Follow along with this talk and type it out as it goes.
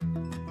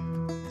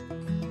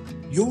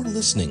You're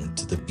listening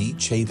to the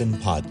Beach Haven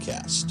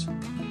Podcast.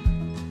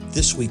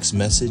 This week's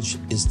message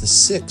is the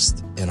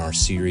sixth in our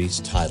series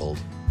titled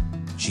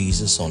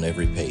Jesus on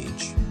Every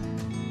Page.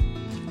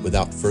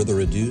 Without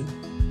further ado,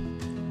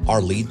 our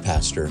lead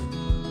pastor,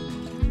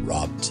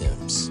 Rob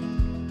Timms.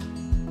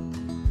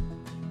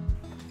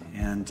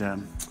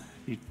 And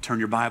you turn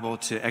your Bible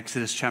to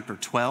Exodus chapter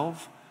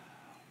 12,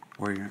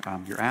 where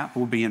you're at.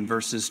 We'll be in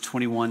verses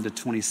 21 to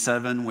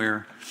 27,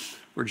 where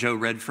Joe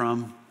read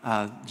from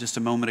just a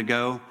moment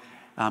ago.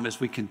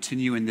 As we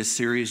continue in this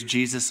series,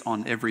 Jesus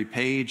on Every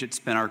Page, it's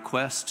been our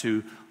quest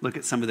to look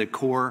at some of the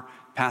core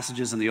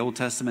passages in the Old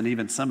Testament,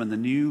 even some in the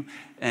New,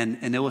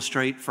 and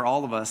illustrate for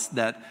all of us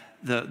that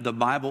the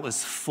Bible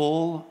is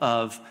full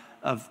of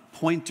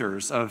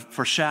pointers, of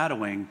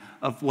foreshadowing,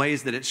 of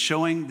ways that it's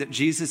showing that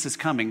Jesus is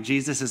coming.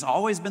 Jesus has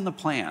always been the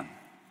plan.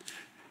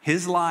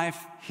 His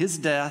life, his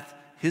death,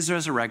 his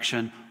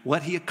resurrection,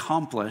 what he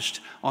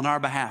accomplished on our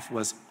behalf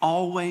was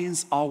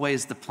always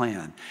the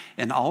plan.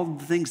 And all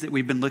the things that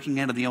we've been looking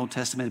at in the Old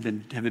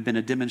Testament have been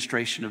a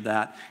demonstration of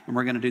that. And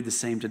we're going to do the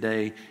same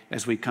today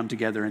as we come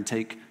together and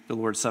take the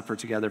Lord's Supper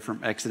together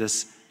from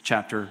Exodus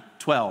chapter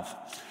 12.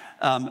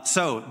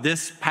 So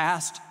this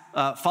past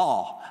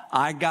fall,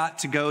 I got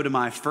to go to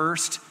my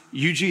first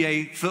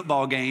UGA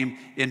football game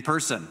in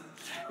person.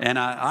 And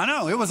I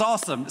know, it was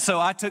awesome. So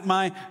I took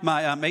my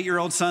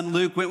 8-year-old son,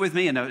 Luke, went with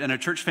me, and a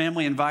church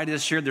family invited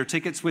us, shared their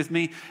tickets with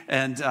me.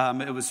 And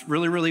it was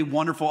really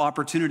wonderful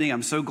opportunity.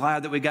 I'm so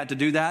glad that we got to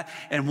do that.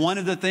 And one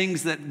of the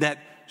things that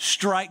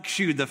strikes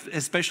you,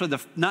 especially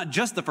not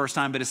just the first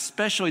time, but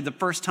especially the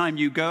first time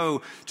you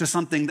go to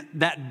something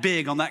that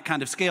big on that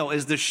kind of scale,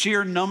 is the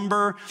sheer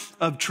number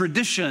of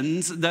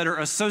traditions that are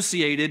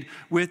associated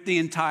with the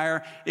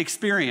entire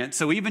experience.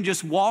 So even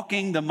just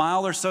walking the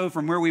mile or so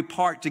from where we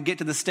parked to get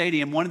to the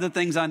stadium, one of the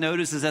things I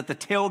noticed is that the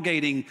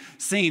tailgating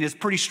scene is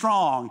pretty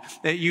strong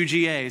at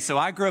UGA. So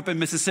I grew up in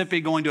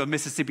Mississippi going to a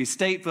Mississippi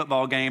State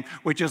football game,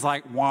 which is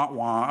like wah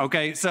wah.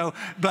 Okay, so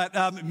but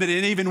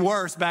even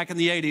worse back in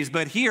the 80s.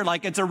 But here,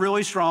 like, it's a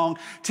really strong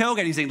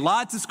tailgating scene.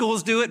 Lots of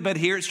schools do it, but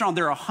here it's strong.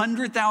 There are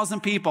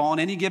 100,000 people on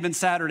any given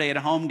Saturday at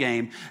a home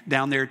game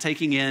down there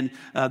taking in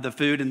the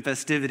food and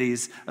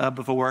festivities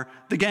before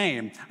the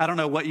game. I don't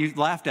know what you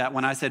laughed at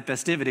when I said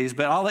festivities,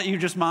 but I'll let you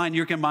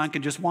your mind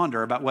can just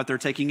wander about what they're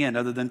taking in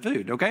other than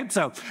food, okay?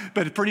 So,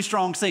 but a pretty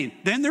strong scene.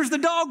 Then there's the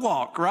dog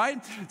walk,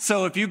 right?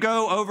 So if you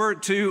go over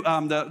to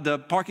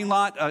the parking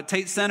lot,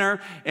 Tate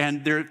Center,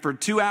 and there for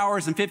 2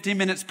 hours and 15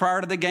 minutes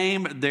prior to the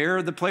game,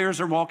 there the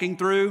players are walking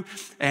through,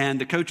 and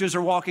the coaches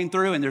are walking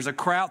through, and there's a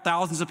crowd,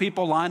 thousands of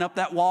people line up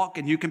that walk,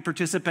 and you can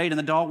participate in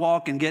the dog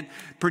walk and get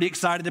pretty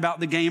excited about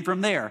the game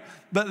from there.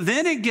 But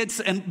then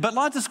but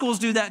lots of schools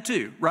do that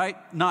too, right?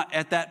 Not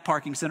at that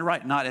parking center,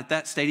 right? Not at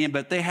that stadium,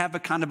 but they have a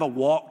kind of a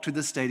walk to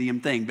the stadium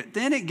thing. But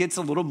then it gets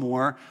a little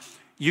more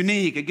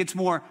unique. It gets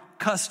more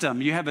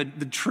custom. You have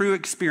the true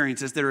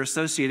experiences that are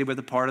associated with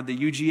a part of the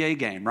UGA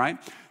game, right?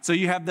 So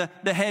you have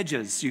the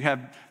hedges. You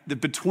have the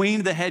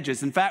between the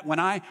hedges. In fact, when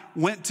I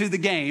went to the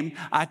game,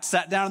 I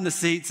sat down in the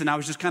seats and I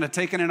was just kind of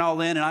taking it all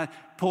in, and I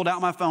pulled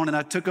out my phone and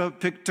I took a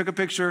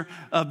picture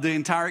of the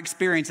entire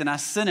experience, and I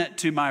sent it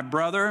to my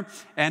brother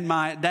and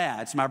my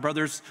dad. So my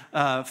brother's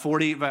about 4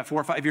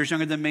 or 5 years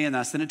younger than me, and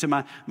I sent it to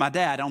my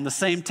dad on the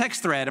same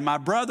text thread. And my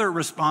brother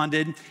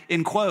responded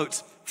in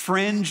quotes,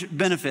 "fringe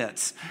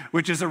benefits,"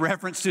 which is a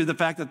reference to the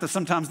fact that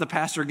sometimes the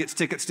pastor gets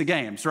tickets to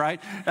games, right?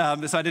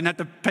 So I didn't have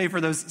to pay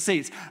for those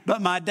seats. But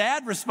my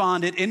dad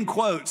responded in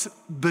quotes,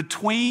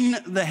 "between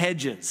the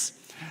hedges."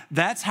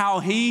 That's how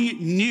he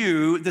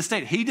knew the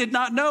stadium. He did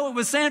not know it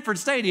was Sanford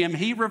Stadium.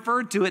 He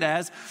referred to it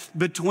as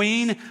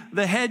between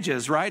the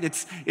hedges, right?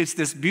 It's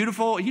this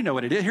beautiful, you know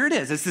what it is. Here it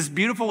is. It's this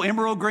beautiful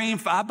emerald green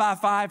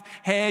 5x5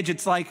 hedge.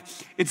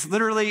 It's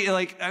literally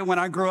like when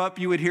I grew up,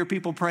 you would hear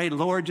people pray,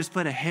 "Lord, just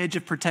put a hedge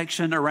of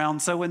protection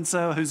around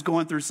so-and-so who's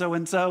going through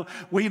so-and-so."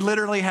 We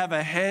literally have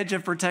a hedge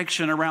of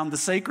protection around the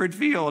sacred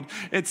field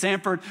at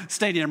Sanford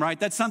Stadium, right?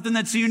 That's something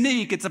that's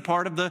unique. It's a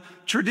part of the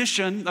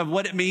tradition of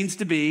what it means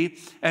to be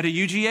at a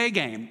UGA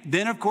game.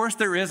 Then, of course,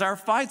 there is our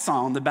fight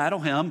song, the battle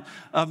hymn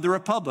of the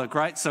Republic,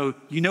 right? So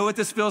you know what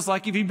this feels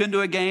like if you've been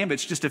to a game.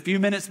 It's just a few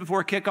minutes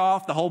before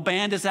kickoff. The whole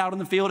band is out on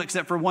the field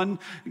except for one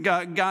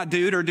guy,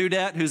 dude or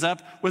dudette, who's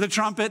up with a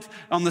trumpet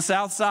on the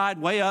south side,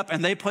 way up,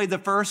 and they play the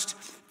first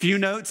few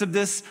notes of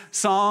this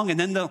song, and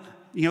then the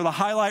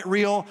highlight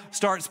reel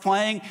starts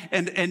playing,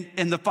 and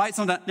the fight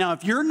song. Now,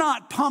 if you're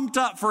not pumped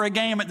up for a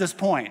game at this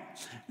point,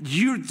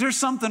 there's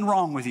something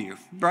wrong with you,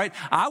 right?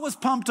 I was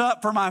pumped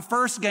up for my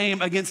first game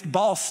against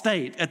Ball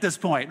State at this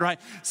point, right?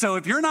 So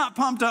if you're not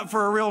pumped up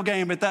for a real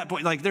game at that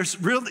point,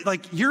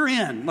 you're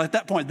in at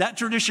that point. That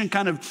tradition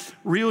kind of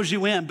reels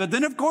you in. But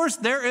then, of course,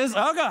 there is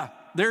UGA.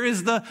 There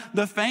is the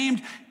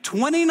famed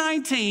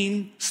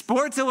 2019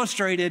 Sports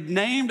Illustrated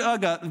named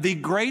UGA the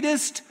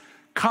greatest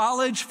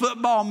college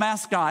football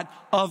mascot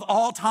of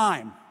all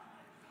time.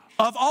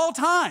 Of all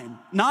time,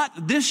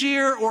 not this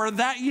year or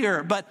that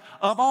year, but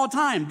of all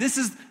time. This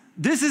is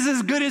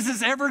as good as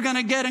it's ever going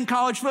to get in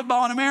college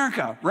football in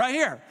America, right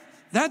here.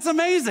 That's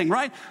amazing,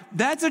 right?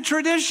 That's a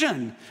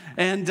tradition.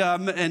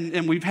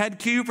 And we've had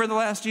Q for the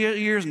last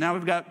years. Now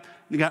we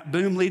got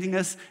Boom leading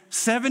us.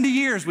 70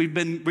 years we've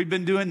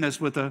been doing this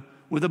with a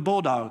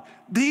bulldog.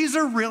 These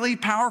are really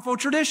powerful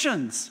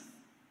traditions.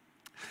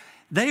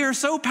 They are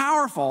so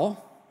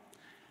powerful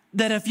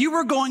that if you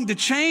were going to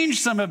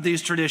change some of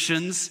these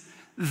traditions,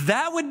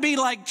 that would be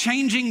like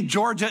changing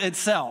Georgia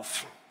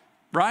itself,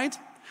 right?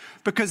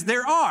 Because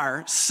there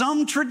are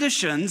some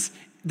traditions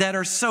that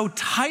are so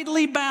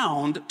tightly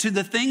bound to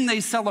the thing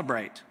they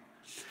celebrate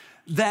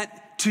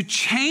that to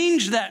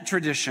change that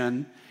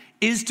tradition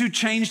is to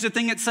change the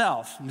thing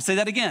itself. Let me say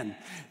that again.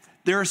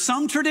 There are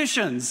some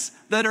traditions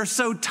that are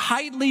so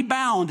tightly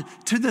bound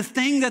to the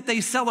thing that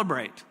they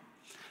celebrate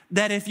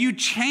that if you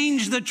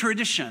change the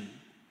tradition,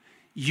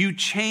 you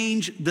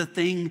change the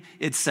thing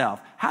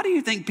itself. How do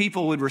you think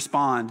people would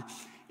respond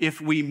if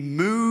we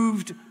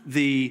moved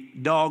the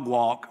dog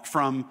walk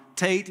from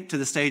Tate to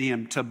the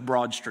stadium to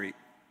Broad Street?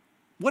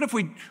 What if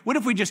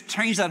we just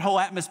change that whole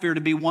atmosphere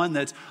to be one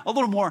that's a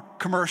little more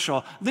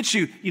commercial? Lets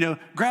you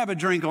grab a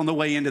drink on the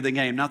way into the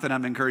game. Not that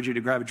I'm encouraging you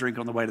to grab a drink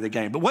on the way to the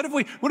game, but what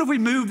if we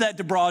moved that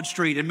to Broad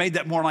Street and made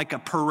that more like a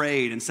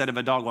parade instead of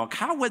a dog walk?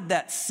 How would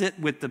that sit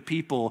with the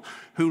people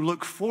who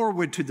look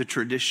forward to the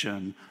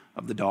tradition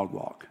of the dog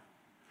walk?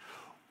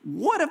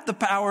 What if the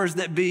powers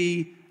that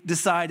be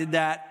decided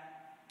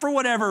that, for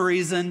whatever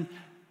reason,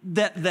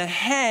 that the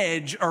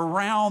hedge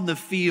around the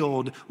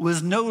field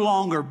was no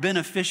longer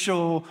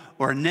beneficial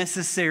or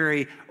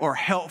necessary or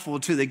helpful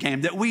to the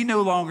game, that we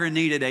no longer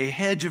needed a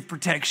hedge of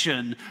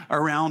protection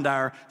around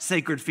our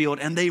sacred field,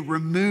 and they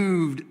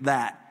removed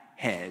that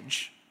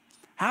hedge?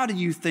 How do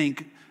you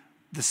think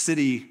the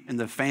city and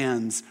the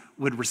fans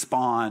would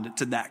respond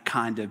to that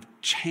kind of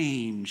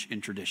change in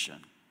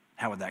tradition?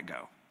 How would that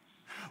go?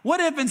 What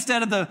if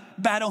instead of the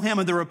Battle Hymn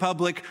of the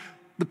Republic,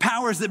 the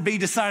powers that be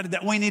decided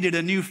that we needed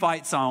a new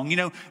fight song,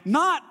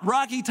 not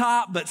Rocky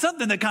Top, but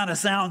something that kind of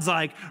sounds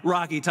like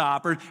Rocky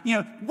Top, or,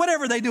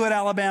 whatever they do at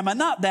Alabama,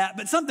 not that,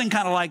 but something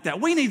kind of like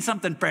that. We need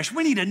something fresh.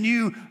 We need a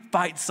new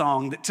fight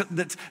song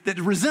that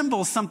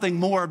resembles something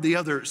more of the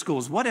other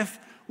schools. What if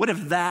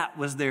that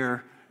was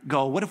their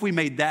goal? What if we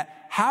made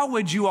that? How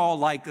would you all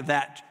like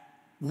that?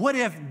 What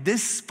if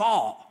this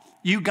fall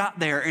you got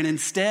there and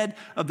instead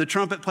of the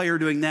trumpet player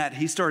doing that,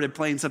 he started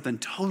playing something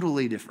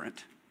totally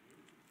different?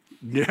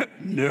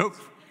 Nope,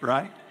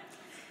 right?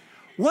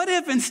 What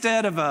if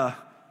instead of a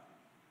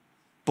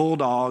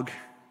bulldog,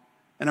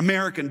 an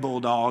American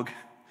bulldog,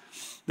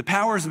 the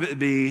powers that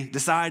be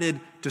decided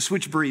to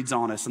switch breeds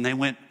on us and they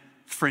went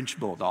French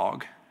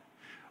bulldog?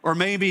 Or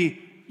maybe,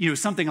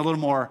 something a little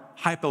more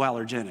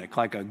hypoallergenic,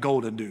 like a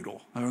golden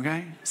doodle,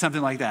 okay?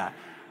 Something like that.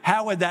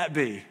 How would that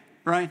be,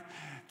 right?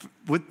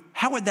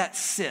 How would that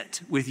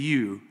sit with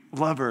you,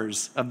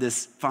 lovers of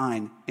this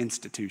fine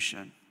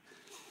institution?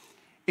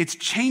 It's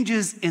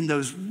changes in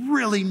those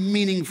really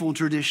meaningful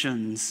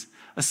traditions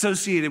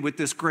associated with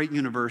this great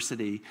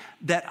university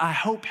that I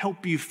hope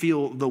help you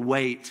feel the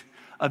weight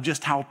of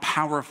just how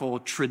powerful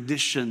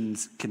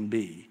traditions can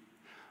be.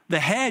 The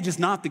hedge is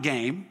not the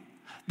game.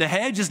 The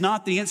hedge is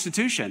not the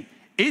institution.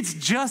 It's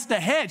just a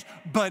hedge.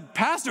 But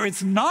Pastor,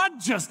 it's not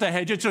just a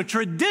hedge. It's a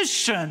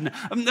tradition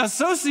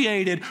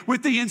associated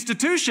with the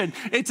institution.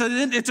 It's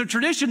a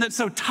tradition that's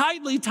so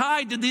tightly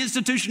tied to the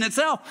institution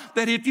itself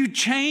that if you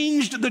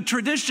changed the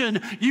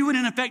tradition, you would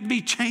in effect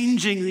be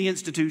changing the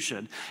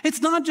institution.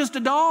 It's not just a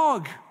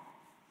dog.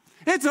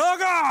 It's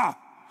Uga.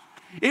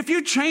 If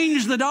you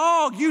change the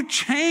dog, you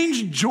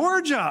change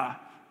Georgia.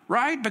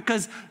 Right?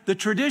 Because the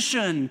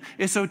tradition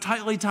is so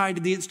tightly tied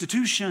to the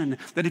institution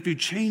that if you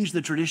change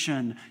the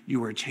tradition,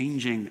 you are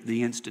changing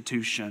the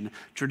institution.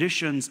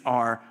 Traditions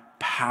are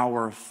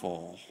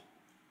powerful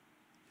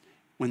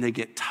when they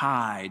get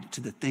tied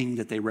to the thing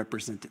that they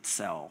represent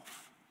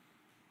itself.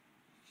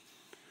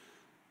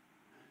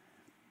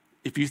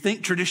 If you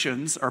think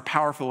traditions are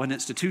powerful in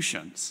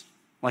institutions,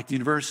 like the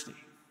university,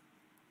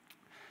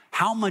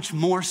 how much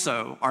more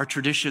so are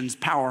traditions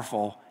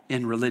powerful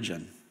in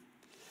religion?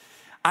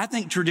 I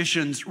think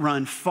traditions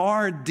run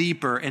far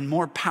deeper and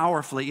more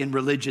powerfully in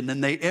religion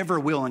than they ever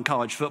will in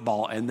college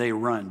football, and they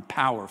run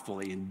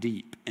powerfully and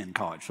deep in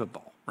college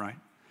football, right?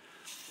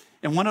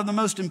 And one of the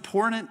most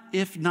important,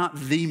 if not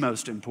the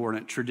most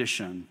important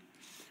tradition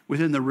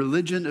within the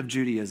religion of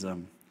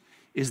Judaism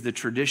is the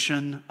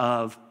tradition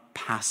of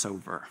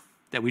Passover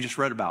that we just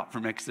read about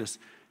from Exodus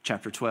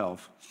chapter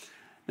 12.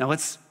 Now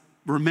let's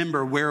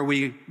remember where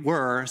we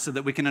were so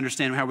that we can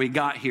understand how we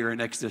got here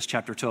in Exodus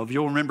chapter 12.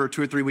 You'll remember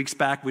 2 or 3 weeks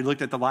back, we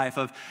looked at the life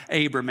of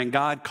Abram, and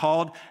God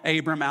called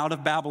Abram out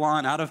of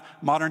Babylon, out of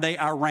modern day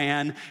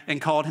Iran,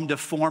 and called him to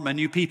form a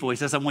new people. He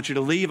says, I want you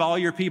to leave all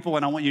your people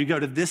and I want you to go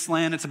to this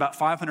land. It's about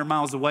 500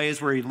 miles away is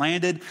where he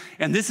landed.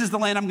 And this is the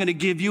land I'm going to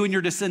give you and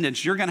your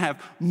descendants. You're going to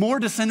have more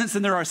descendants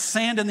than there are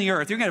sand in the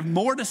earth. You're going to have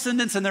more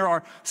descendants than there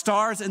are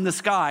stars in the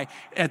sky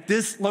at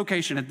this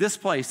location, at this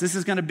place. This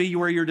is going to be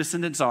where your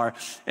descendants are.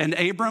 And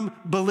Abram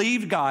Abram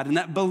believed God, and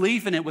that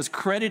belief in it was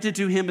credited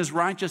to him as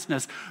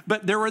righteousness.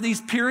 But there were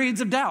these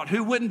periods of doubt.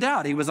 Who wouldn't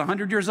doubt? He was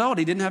 100 years old.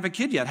 He didn't have a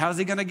kid yet. How's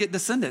he going to get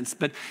descendants?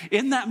 But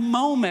in that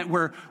moment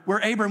where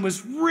Abram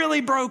was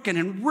really broken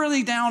and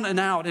really down and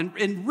out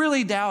and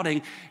really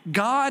doubting,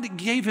 God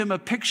gave him a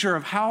picture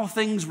of how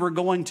things were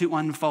going to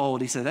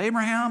unfold. He said,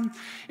 Abraham,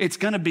 it's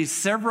going to be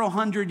several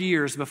hundred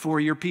years before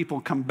your people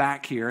come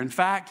back here. In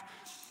fact,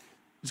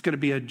 it's going to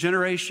be a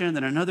generation,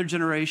 then another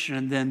generation,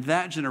 and then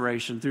that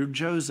generation through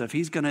Joseph.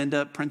 He's going to end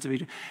up Prince of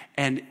Egypt.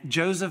 And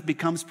Joseph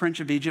becomes Prince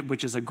of Egypt,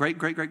 which is a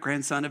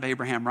great-great-great-grandson of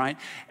Abraham, right?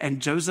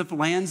 And Joseph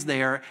lands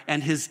there,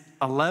 and his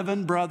 10 or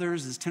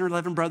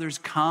 11 brothers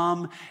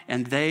come,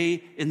 and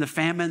they, in the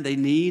famine, they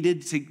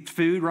needed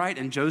food, right?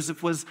 And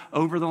Joseph was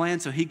over the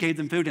land, so he gave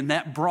them food, and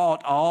that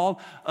brought all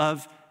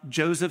of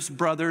Joseph's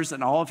brothers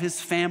and all of his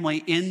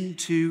family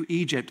into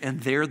Egypt. And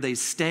there they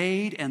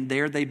stayed, and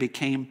there they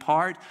became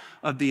part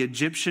of the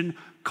Egyptian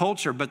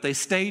culture. But they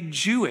stayed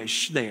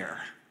Jewish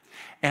there.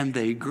 And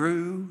they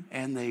grew,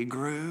 and they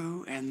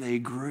grew, and they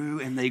grew,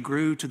 and they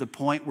grew to the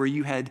point where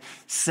you had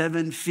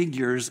 7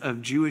 figures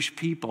of Jewish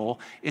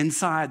people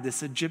inside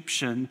this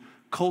Egyptian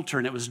culture.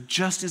 And it was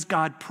just as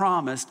God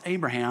promised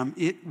Abraham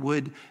it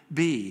would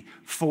be.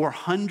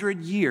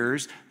 400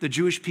 years, the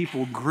Jewish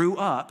people grew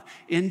up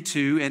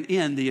into and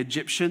in the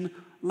Egyptian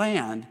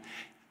land.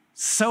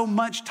 So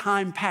much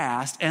time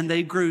passed, and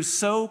they grew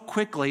so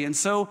quickly and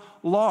so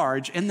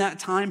large in that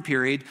time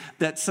period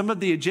that some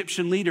of the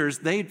Egyptian leaders,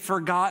 they'd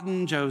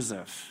forgotten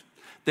Joseph.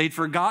 They'd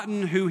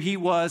forgotten who he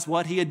was,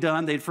 what he had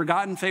done. They'd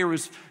forgotten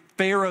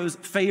Pharaoh's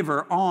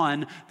favor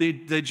on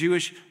the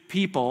Jewish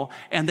people,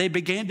 and they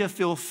began to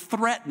feel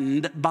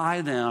threatened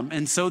by them,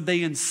 and so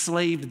they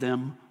enslaved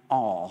them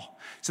all.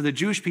 So the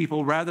Jewish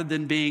people, rather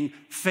than being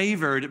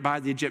favored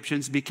by the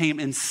Egyptians, became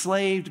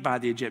enslaved by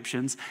the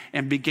Egyptians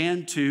and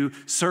began to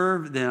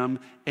serve them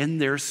in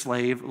their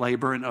slave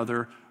labor and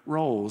other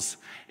roles.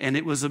 And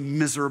it was a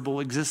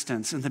miserable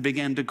existence. And they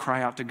began to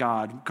cry out to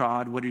God,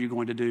 God, what are you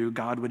going to do?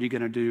 God, what are you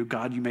going to do?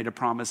 God, you made a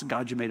promise.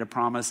 God, you made a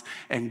promise.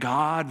 And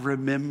God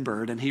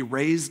remembered, and he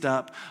raised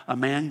up a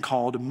man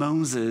called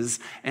Moses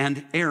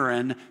and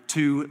Aaron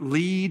to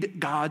lead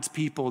God's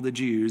people, the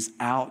Jews,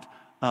 out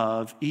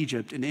of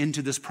Egypt and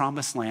into this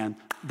promised land,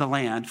 the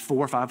land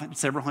 400, 500,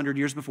 several hundred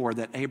years before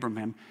that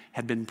Abraham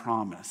had been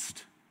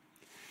promised.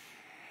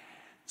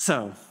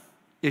 So,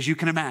 as you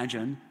can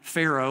imagine,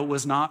 Pharaoh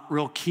was not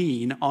real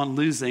keen on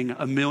losing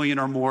 1 million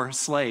or more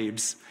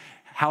slaves.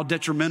 How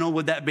detrimental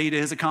would that be to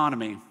his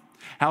economy?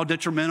 How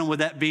detrimental would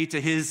that be to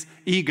his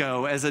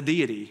ego as a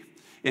deity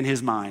in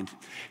his mind?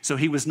 So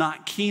he was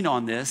not keen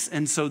on this,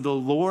 and so the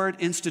Lord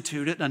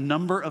instituted a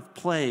number of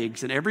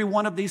plagues, and every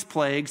one of these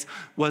plagues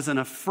was an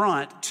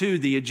affront to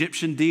the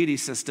Egyptian deity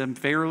system,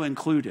 Pharaoh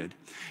included.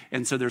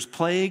 And so there's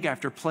plague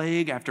after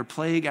plague after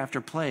plague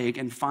after plague,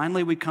 and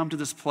finally we come to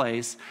this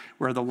place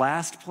where the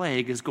last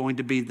plague is going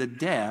to be the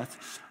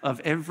death of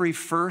every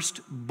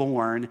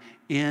firstborn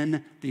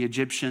in the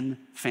Egyptian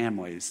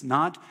families.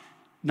 Not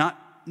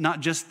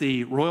just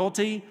the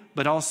royalty,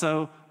 but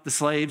also the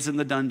slaves in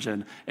the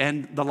dungeon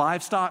and the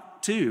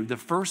livestock too. The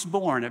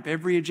firstborn of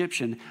every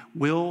Egyptian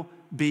will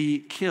be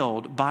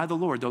killed by the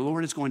Lord. The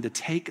Lord is going to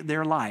take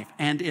their life.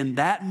 And in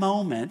that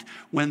moment,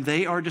 when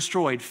they are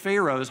destroyed,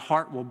 Pharaoh's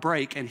heart will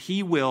break and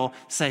he will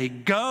say,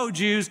 go,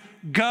 Jews,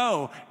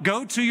 go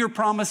to your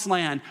promised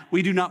land.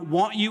 We do not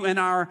want you in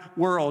our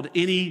world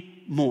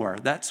anymore.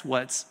 That's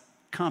what's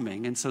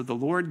coming. And so the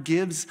Lord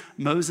gives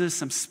Moses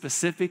some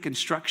specific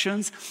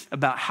instructions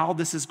about how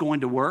this is going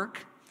to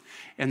work.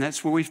 And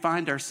that's where we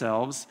find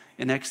ourselves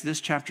in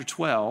Exodus chapter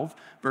 12,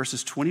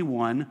 verses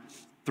 21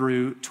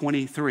 through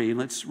 23.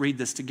 Let's read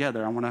this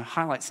together. I want to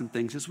highlight some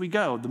things as we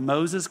go.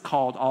 Moses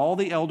called all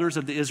the elders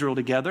of Israel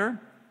together,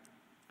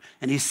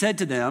 and he said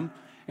to them,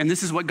 and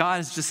this is what God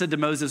has just said to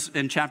Moses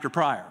in chapter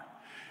prior,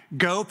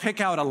 go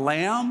pick out a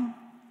lamb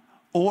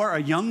or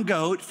a young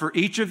goat for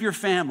each of your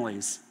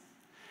families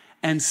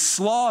and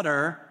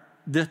slaughter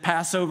the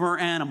Passover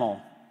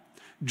animal.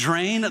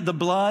 Drain the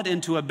blood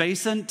into a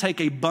basin,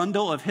 take a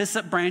bundle of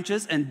hyssop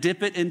branches and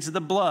dip it into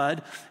the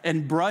blood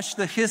and brush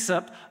the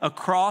hyssop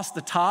across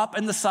the top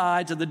and the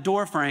sides of the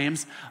door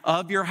frames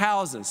of your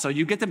houses. So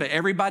you get them,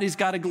 everybody's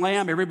got a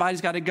lamb, everybody's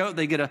got a goat.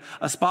 They get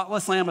a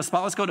spotless lamb, a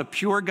spotless goat, a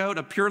pure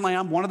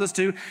lamb, one of those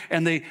two,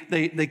 and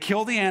they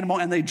kill the animal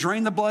and they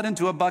drain the blood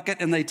into a bucket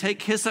and they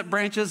take hyssop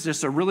branches,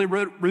 just a really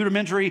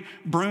rudimentary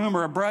broom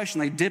or a brush,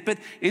 and they dip it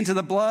into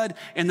the blood,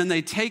 and then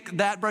they take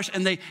that brush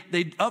and they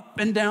up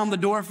and down the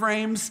door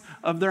frame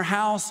of their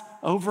house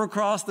over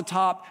across the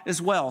top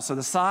as well. So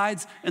the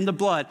sides and the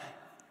blood.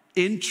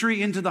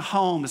 Entry into the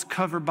home is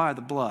covered by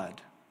the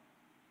blood.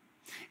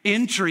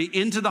 Entry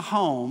into the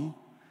home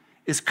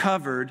is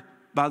covered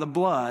by the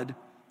blood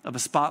of a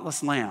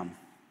spotless lamb.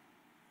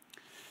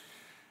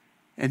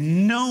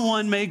 And no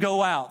one may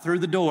go out through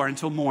the door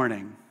until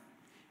morning.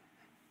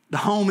 The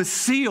home is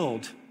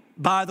sealed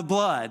by the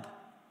blood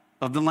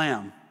of the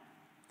lamb.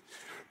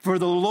 For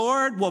the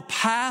Lord will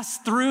pass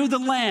through the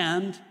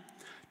land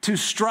to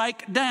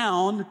strike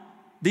down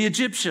the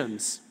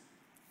Egyptians.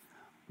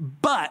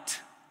 But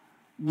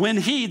when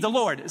he, the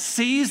Lord,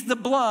 sees the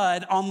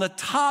blood on the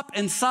top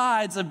and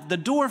sides of the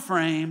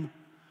doorframe,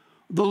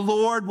 the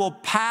Lord will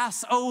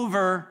pass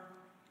over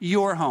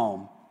your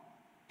home.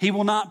 He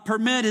will not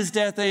permit his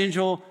death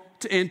angel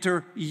to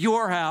enter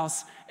your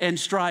house and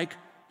strike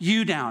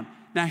you down.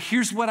 Now,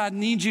 here's what I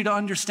need you to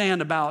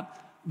understand about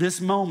this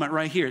moment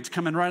right here. It's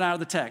coming right out of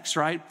the text,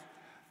 right?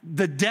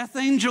 The death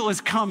angel is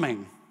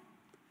coming.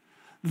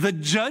 The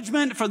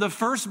judgment for the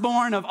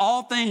firstborn of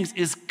all things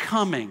is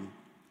coming.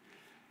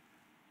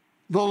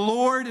 The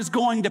Lord is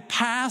going to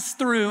pass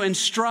through and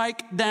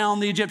strike down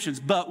the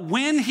Egyptians. But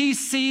when he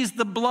sees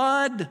the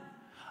blood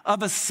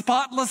of a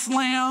spotless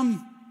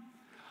lamb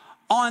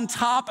on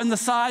top and the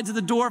sides of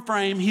the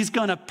doorframe, he's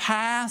going to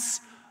pass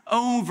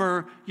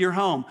over your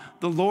home.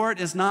 The Lord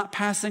is not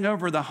passing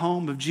over the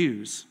home of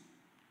Jews.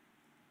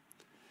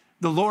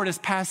 The Lord is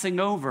passing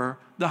over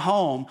the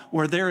home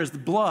where there is the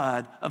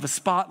blood of a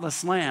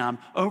spotless lamb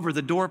over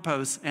the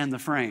doorposts and the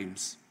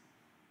frames.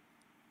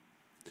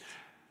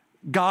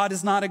 God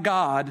is not a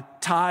God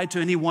tied to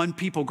any one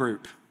people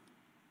group.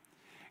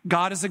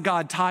 God is a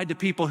God tied to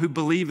people who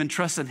believe and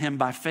trust in him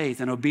by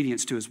faith and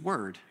obedience to his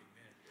word.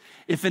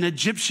 If an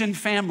Egyptian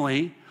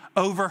family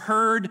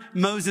overheard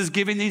Moses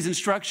giving these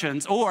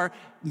instructions, or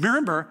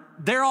remember,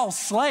 they're all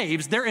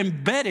slaves, they're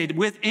embedded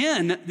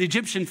within the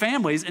Egyptian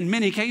families in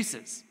many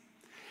cases.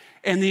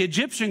 And the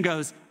Egyptian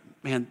goes,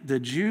 man, the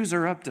Jews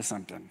are up to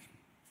something.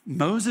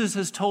 Moses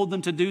has told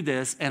them to do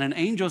this, and an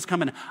angel's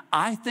coming.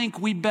 I think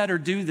we better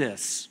do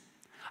this.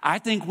 I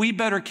think we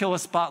better kill a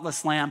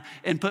spotless lamb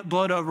and put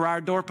blood over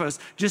our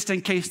doorposts just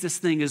in case this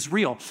thing is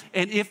real.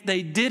 And if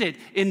they did it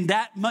in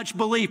that much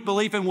belief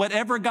in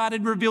whatever God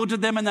had revealed to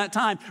them in that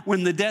time,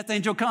 when the death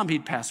angel come,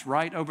 he'd pass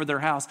right over their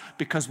house,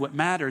 because what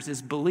matters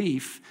is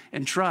belief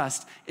and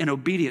trust and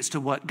obedience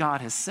to what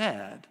God has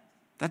said.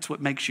 That's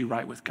what makes you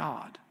right with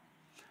God,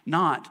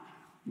 not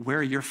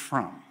where you're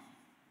from,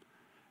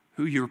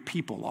 who your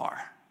people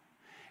are.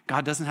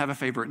 God doesn't have a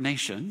favorite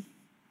nation.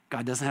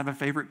 God doesn't have a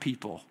favorite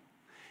people.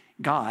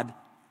 God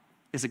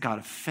is a God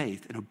of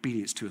faith and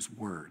obedience to his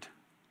word.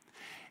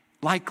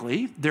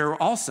 Likely, there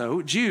are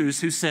also Jews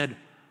who said,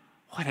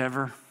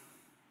 whatever,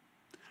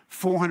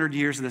 400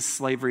 years of this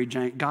slavery,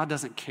 God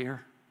doesn't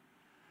care.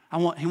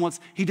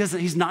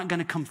 He's not going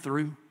to come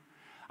through.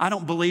 I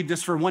don't believe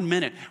this for 1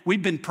 minute.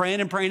 We've been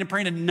praying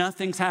and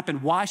nothing's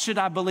happened. Why should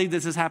I believe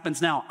this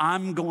happens now?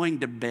 I'm going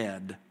to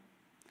bed.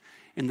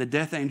 And the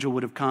death angel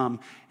would have come,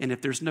 and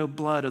if there's no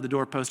blood of the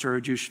doorpost or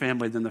a Jewish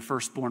family, then the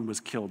firstborn was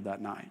killed that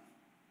night.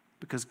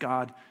 Because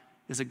God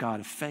is a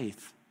God of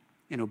faith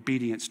and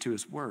obedience to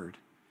his word.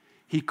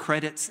 He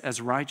credits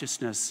as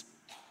righteousness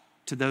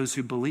to those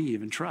who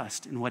believe and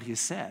trust in what he has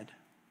said.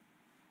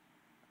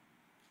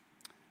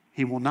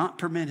 He will not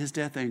permit his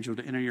death angel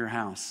to enter your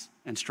house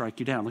and strike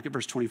you down. Look at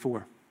verse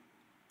 24.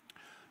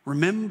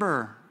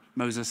 Remember,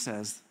 Moses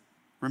says,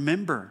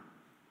 remember,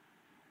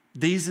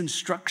 these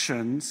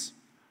instructions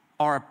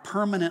are a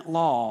permanent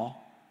law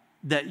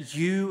that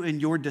you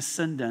and your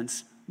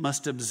descendants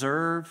must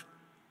observe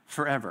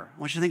forever. I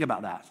want you to think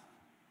about that.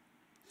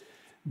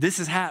 This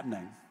is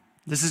happening.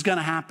 This is going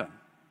to happen.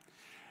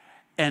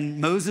 And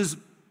Moses,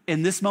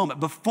 in this moment,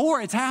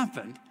 before it's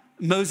happened,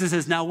 Moses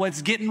says, now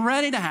what's getting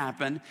ready to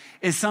happen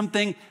is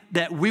something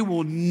that we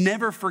will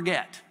never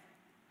forget,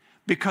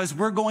 because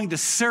we're going to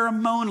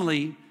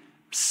ceremonially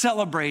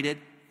celebrate it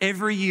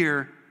every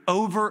year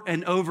over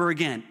and over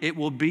again. It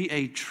will be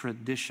a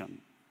tradition.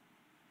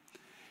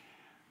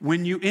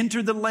 When you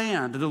enter the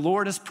land the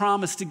Lord has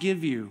promised to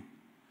give you,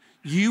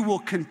 you will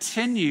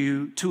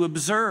continue to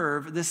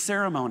observe this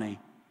ceremony.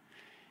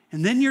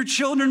 And then your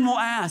children will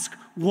ask,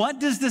 what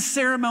does this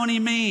ceremony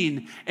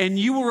mean? And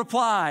you will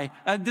reply,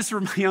 this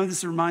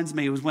reminds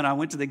me, it was when I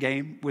went to the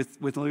game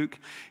with Luke.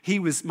 He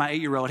was my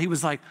 8-year-old. He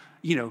was like,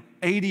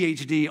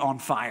 ADHD on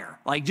fire.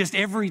 Like just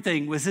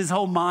everything was, his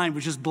whole mind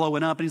was just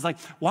blowing up. And he's like,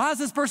 why is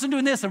this person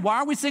doing this? And why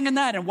are we singing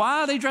that? And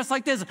why are they dressed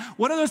like this?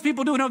 What are those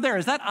people doing over there?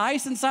 Is that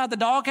ice inside the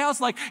doghouse?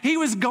 Like he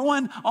was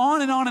going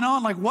on and on and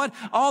on. Like what,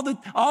 all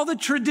the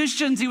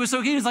traditions he was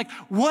like,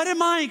 what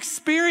am I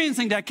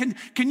experiencing, Dad?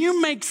 Can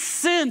you make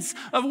sense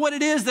of what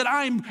it is that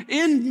I'm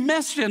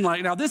enmeshed in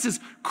right now? This is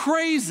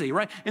crazy,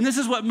 right? And this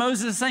is what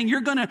Moses is saying.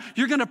 You're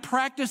gonna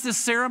practice this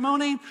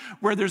ceremony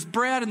where there's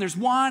bread and there's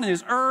wine and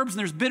there's herbs and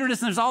there's bitterness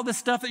and there's all this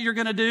stuff that you're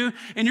going to do,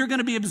 and you're going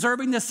to be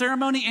observing this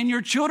ceremony, and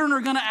your children are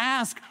going to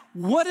ask,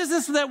 what is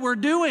this that we're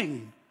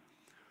doing?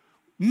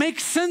 Make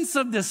sense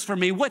of this for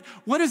me. What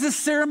does this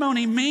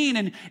ceremony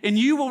mean? And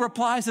you will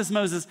reply, says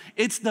Moses,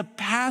 it's the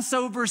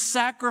Passover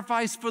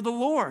sacrifice for the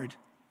Lord.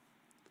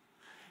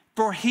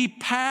 For he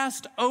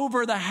passed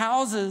over the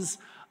houses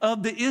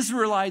of the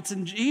Israelites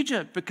in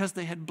Egypt because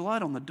they had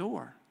blood on the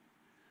door.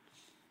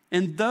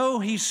 And though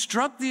he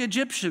struck the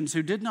Egyptians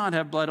who did not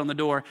have blood on the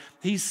door,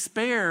 he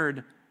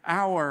spared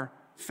our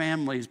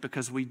families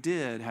because we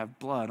did have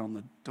blood on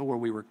the door.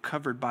 We were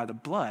covered by the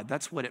blood.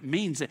 That's what it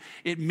means.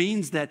 It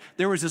means that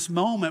there was this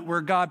moment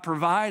where God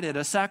provided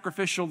a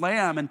sacrificial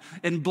lamb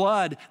and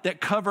blood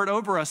that covered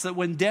over us, that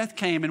when death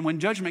came and when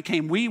judgment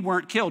came, we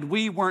weren't killed,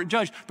 we weren't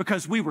judged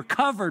because we were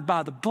covered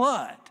by the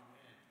blood,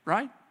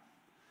 right?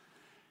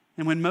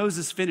 And when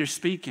Moses finished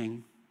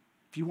speaking,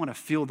 if you want to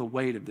feel the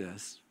weight of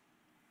this,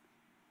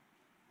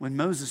 when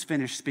Moses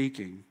finished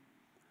speaking,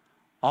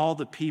 all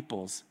the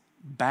peoples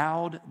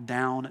bowed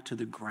down to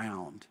the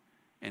ground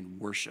and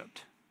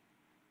worshiped.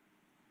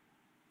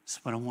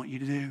 That's what I want you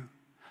to do.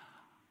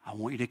 I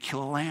want you to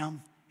kill a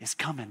lamb. It's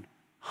coming.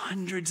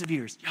 Hundreds of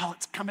years. Y'all,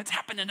 it's coming. It's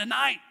happening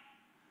tonight.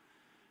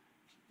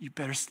 You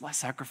better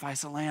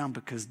sacrifice a lamb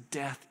because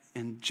death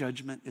and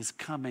judgment is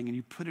coming, and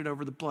you put it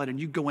over the blood and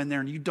you go in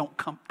there and you don't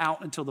come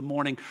out until the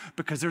morning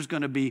because there's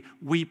going to be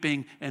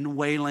weeping and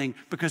wailing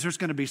because there's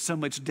going to be so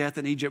much death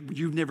in Egypt.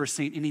 You've never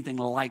seen anything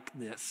like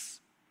this.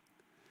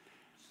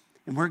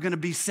 And we're going to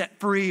be set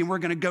free and we're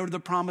going to go to the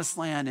promised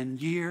land. And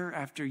year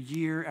after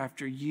year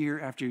after year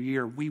after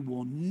year, we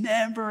will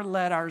never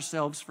let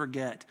ourselves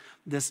forget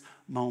this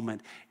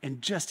moment.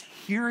 And just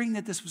hearing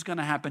that this was going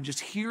to happen, just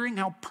hearing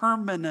how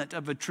permanent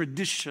of a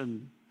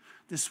tradition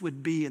this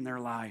would be in their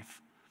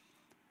life,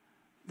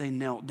 they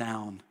knelt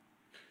down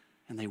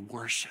and they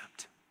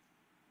worshiped,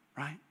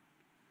 right?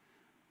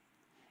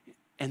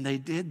 And they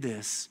did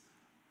this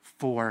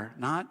for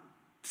not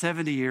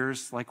 70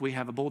 years like we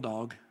have a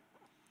bulldog,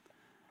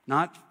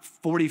 not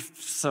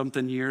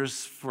 40-something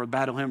years for a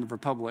Battle Hymn of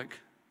Republic.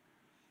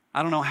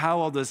 I don't know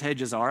how old those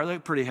hedges are. They're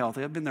pretty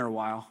healthy. I've been there a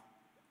while.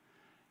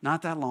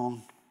 Not that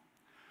long,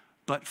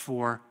 but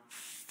for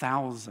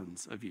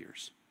thousands of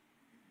years.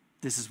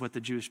 This is what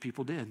the Jewish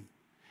people did.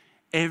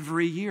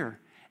 Every year,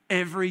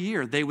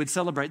 they would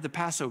celebrate the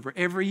Passover.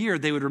 Every year,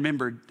 they would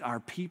remember our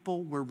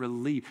people were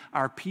relieved.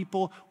 Our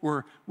people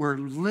were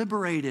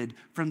liberated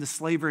from the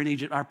slavery in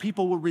Egypt. Our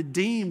people were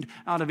redeemed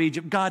out of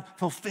Egypt. God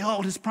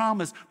fulfilled his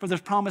promise for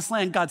this promised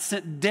land. God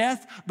sent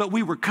death, but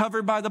we were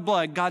covered by the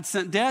blood. God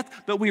sent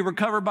death, but we were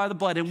covered by the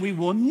blood. And we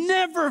will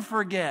never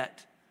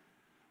forget.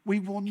 We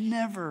will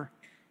never,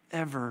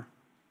 ever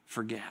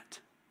forget.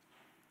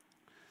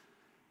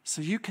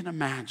 So you can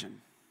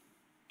imagine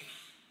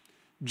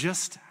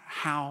just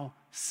how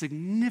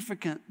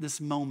significant this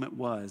moment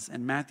was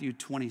in Matthew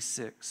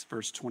 26,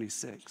 verse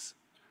 26,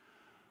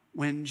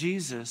 when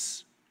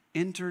Jesus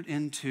entered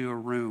into a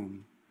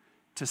room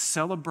to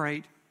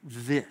celebrate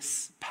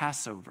this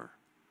Passover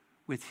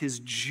with his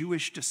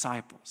Jewish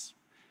disciples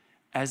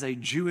as a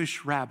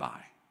Jewish rabbi,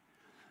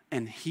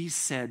 and he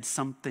said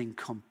something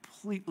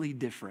completely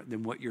different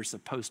than what you're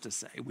supposed to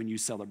say when you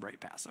celebrate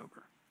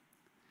Passover.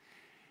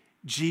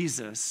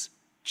 Jesus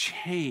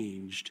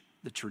changed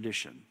the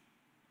tradition.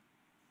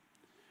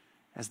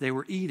 As they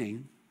were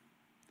eating,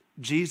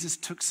 Jesus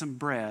took some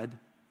bread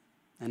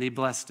and he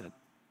blessed it.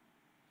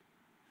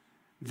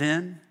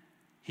 Then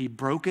he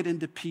broke it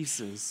into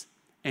pieces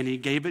and he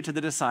gave it to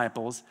the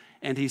disciples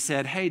and he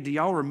said, hey, do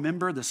y'all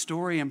remember the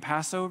story in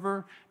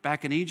Passover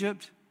back in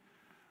Egypt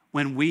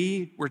when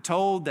we were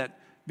told that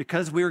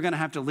because we were going to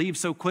have to leave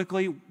so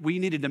quickly, we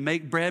needed to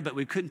make bread, but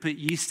we couldn't put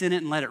yeast in it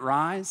and let it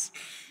rise?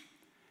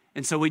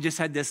 And so we just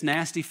had this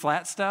nasty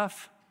flat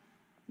stuff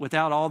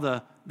without all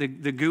the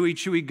gooey,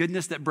 chewy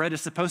goodness that bread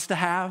is supposed to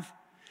have.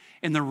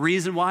 And the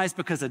reason why is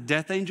because a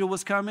death angel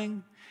was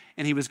coming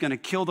and he was going to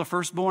kill the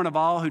firstborn of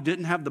all who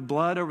didn't have the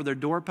blood over their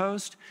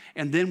doorpost.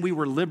 And then we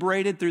were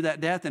liberated through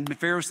that death and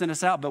Pharaoh sent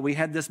us out, but we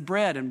had this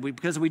bread and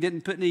because we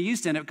didn't put any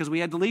yeast in it because we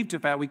had to leave too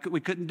fast, we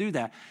couldn't do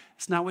that.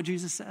 It's not what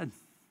Jesus said.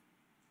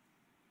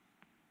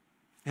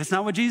 It's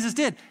not what Jesus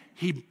did.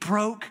 He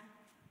broke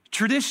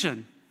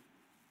tradition.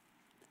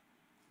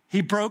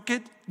 He broke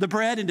the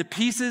bread into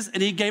pieces,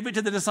 and he gave it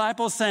to the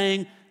disciples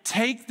saying,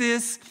 take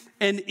this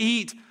and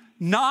eat,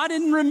 not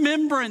in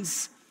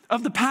remembrance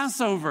of the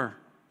Passover,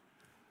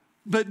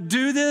 but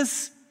do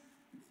this.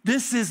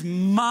 This is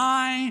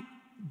my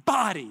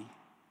body.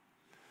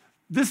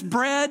 This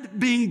bread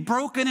being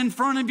broken in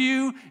front of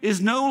you is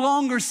no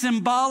longer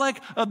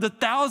symbolic of the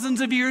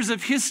thousands of years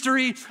of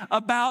history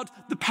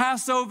about the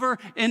Passover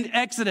in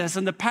Exodus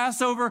and the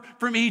Passover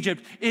from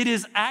Egypt. It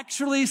is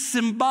actually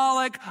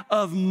symbolic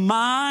of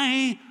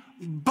my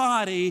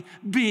body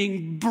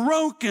being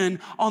broken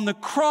on the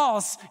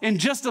cross in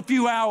just a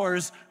few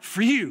hours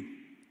for you.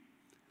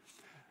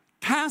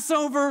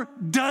 Passover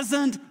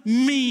doesn't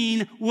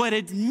mean what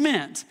it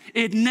meant.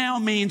 It now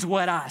means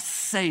what I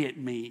say it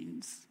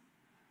means.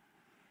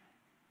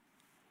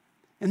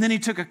 And then he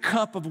took a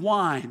cup of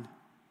wine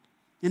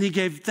and he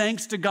gave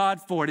thanks to God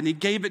for it. And he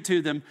gave it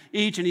to them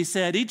each. And he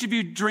said, each of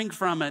you drink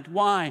from it.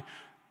 Why?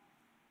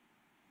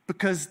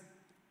 Because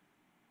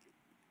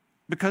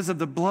of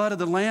the blood of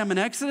the lamb in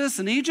Exodus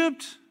in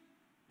Egypt?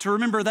 To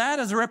remember that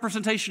as a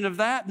representation of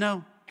that?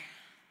 No.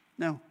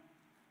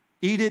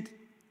 Eat it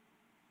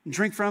and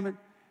drink from it.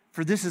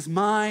 For this is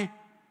my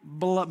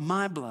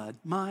my blood,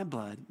 my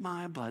blood,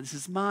 my blood. This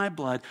is my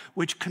blood,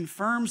 which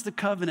confirms the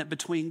covenant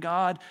between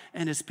God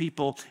and his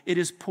people. It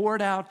is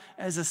poured out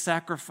as a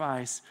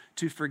sacrifice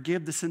to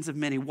forgive the sins of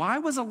many. Why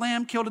was a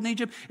lamb killed in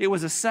Egypt? It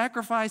was a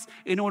sacrifice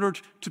in order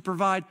to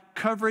provide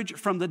coverage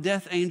from the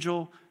death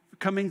angel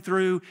coming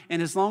through, and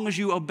as long as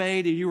you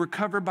obeyed and you were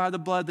covered by the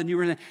blood, then you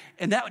were in it.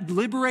 And that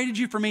liberated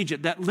you from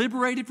Egypt, that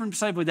liberated from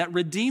slavery, that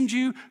redeemed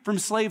you from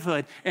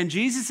slavehood. And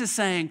Jesus is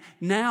saying,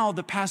 now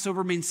the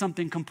Passover means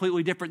something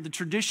completely different. The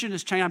tradition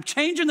has changed. I'm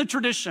changing the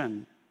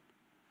tradition.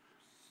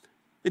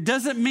 It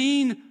doesn't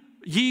mean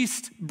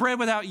yeast, bread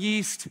without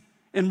yeast,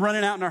 and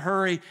running out in a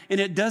hurry. And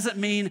it doesn't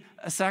mean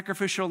a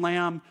sacrificial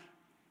lamb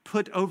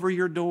put over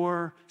your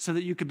door so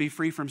that you could be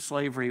free from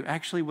slavery.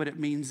 Actually, what it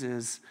means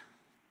is,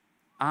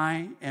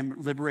 I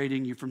am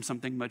liberating you from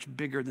something much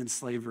bigger than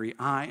slavery.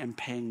 I am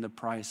paying the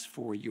price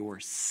for your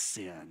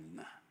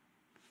sin.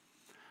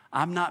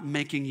 I'm not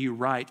making you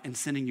right and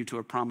sending you to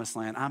a promised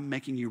land. I'm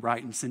making you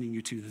right and sending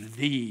you to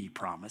the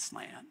promised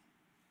land,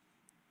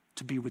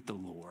 to be with the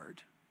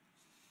Lord.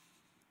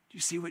 Do you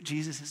see what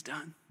Jesus has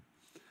done?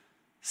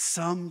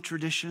 Some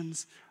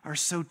traditions are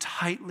so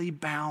tightly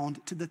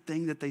bound to the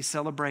thing that they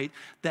celebrate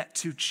that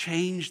to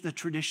change the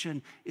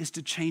tradition is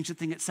to change the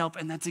thing itself.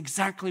 And that's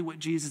exactly what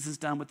Jesus has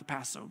done with the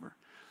Passover.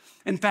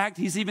 In fact,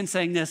 he's even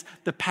saying this,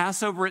 the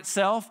Passover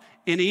itself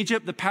in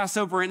Egypt, the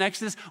Passover in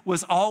Exodus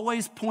was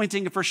always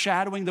pointing and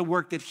foreshadowing the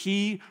work that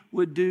he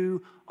would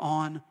do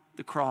on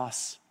the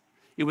cross.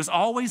 It was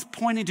always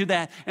pointing to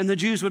that, and the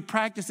Jews would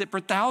practice it for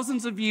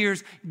thousands of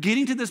years,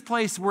 getting to this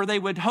place where they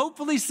would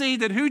hopefully see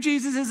that who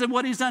Jesus is and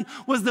what he's done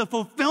was the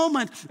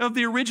fulfillment of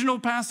the original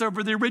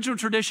Passover, the original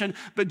tradition.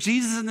 But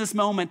Jesus in this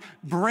moment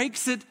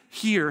breaks it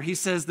here. He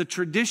says the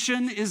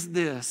tradition is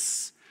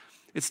this.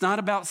 It's not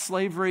about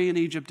slavery in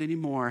Egypt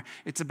anymore.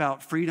 It's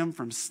about freedom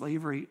from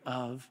slavery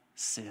of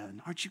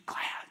sin. Aren't you glad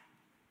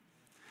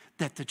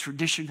that the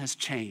tradition has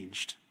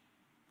changed?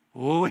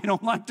 Oh, we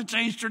don't like to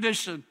change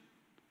tradition.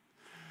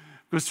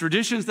 Because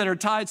traditions that are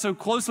tied so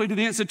closely to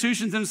the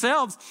institutions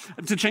themselves,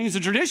 to change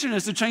the tradition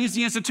is to change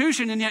the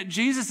institution, and yet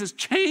Jesus has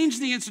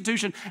changed the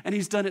institution, and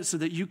he's done it so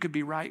that you could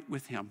be right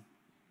with him.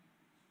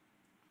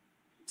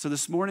 So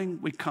this morning,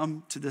 we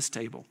come to this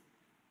table.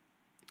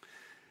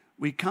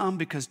 We come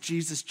because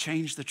Jesus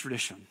changed the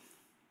tradition.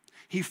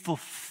 He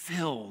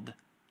fulfilled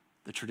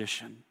the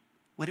tradition,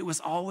 what it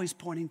was always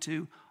pointing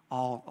to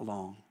all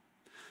along.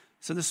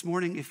 So this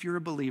morning, if you're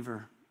a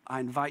believer, I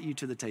invite you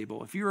to the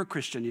table. If you're a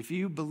Christian, if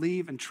you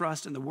believe and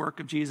trust in the work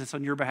of Jesus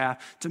on your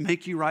behalf to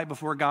make you right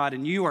before God,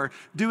 and you are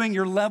doing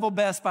your level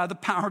best by the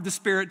power of the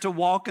Spirit to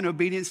walk in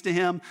obedience to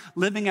him,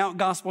 living out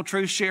gospel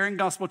truth, sharing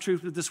gospel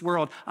truth with this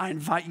world, I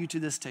invite you to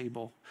this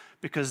table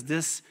because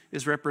this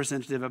is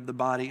representative of the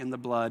body and the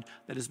blood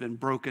that has been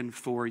broken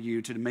for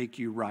you to make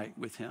you right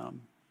with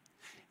him.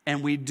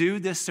 And we do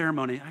this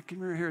ceremony. I can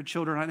hear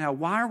children right now.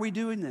 Why are we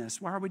doing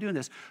this? Why are we doing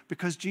this?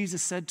 Because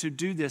Jesus said to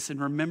do this and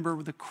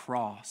remember the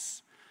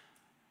cross.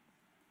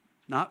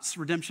 Not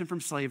redemption from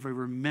slavery,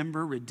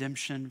 remember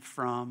redemption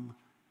from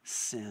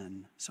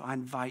sin. So I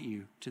invite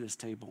you to this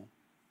table.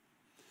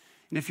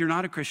 And if you're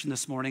not a Christian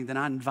this morning, then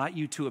I invite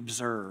you to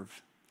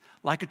observe.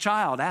 Like a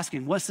child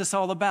asking, what's this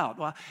all about?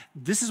 Well,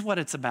 this is what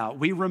it's about.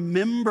 We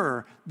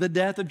remember the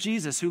death of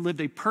Jesus, who lived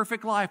a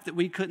perfect life that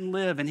we couldn't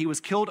live, and he was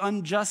killed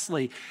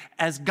unjustly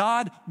as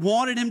God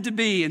wanted him to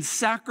be in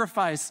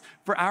sacrifice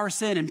for our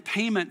sin and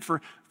payment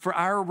for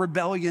our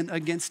rebellion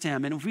against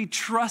him. And if we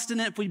trust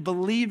in it, if we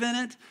believe in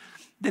it,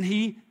 then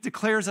he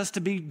declares us to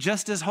be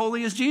just as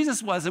holy as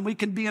Jesus was, and we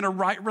can be in a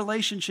right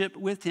relationship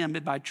with him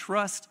by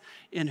trust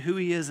in who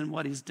he is and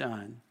what he's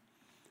done.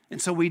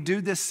 And so we do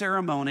this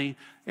ceremony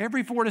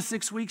every 4 to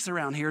 6 weeks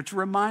around here to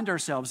remind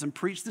ourselves and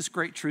preach this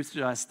great truth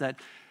to us that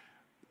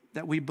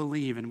we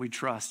believe and we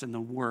trust in the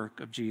work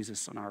of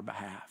Jesus on our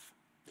behalf.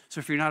 So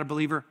if you're not a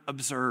believer,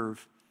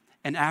 observe.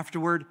 And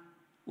afterward,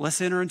 let's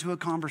enter into a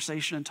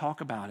conversation and talk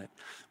about it.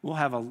 We'll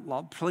have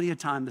plenty of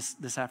time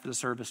this after the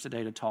service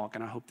today to talk,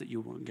 and I hope that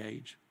you will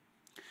engage.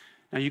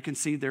 Now you can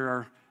see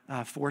there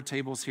are 4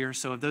 tables here.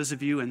 So if those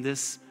of you in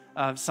this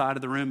side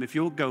of the room, if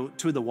you'll go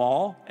to the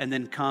wall and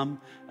then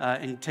come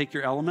and take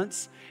your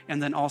elements.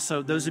 And then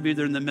also those of you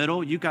that are in the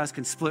middle, you guys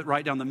can split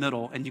right down the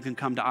middle and you can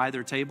come to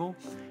either table.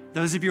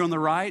 Those of you on the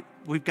right,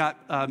 we've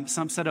got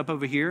some set up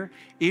over here.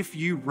 If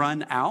you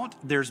run out,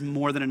 there's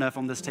more than enough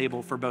on this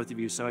table for both of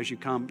you. So as you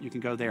come, you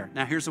can go there.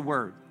 Now here's a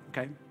word,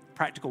 okay?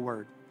 Practical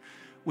word.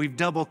 We've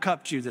double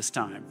cupped you this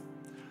time.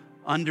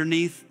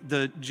 Underneath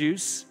the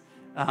juice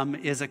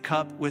is a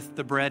cup with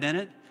the bread in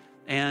it.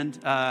 And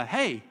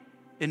hey,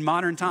 in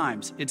modern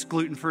times, it's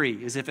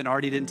gluten-free, as if it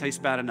already didn't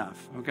taste bad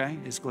enough, okay?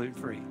 It's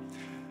gluten-free.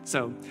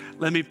 So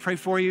let me pray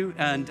for you,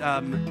 and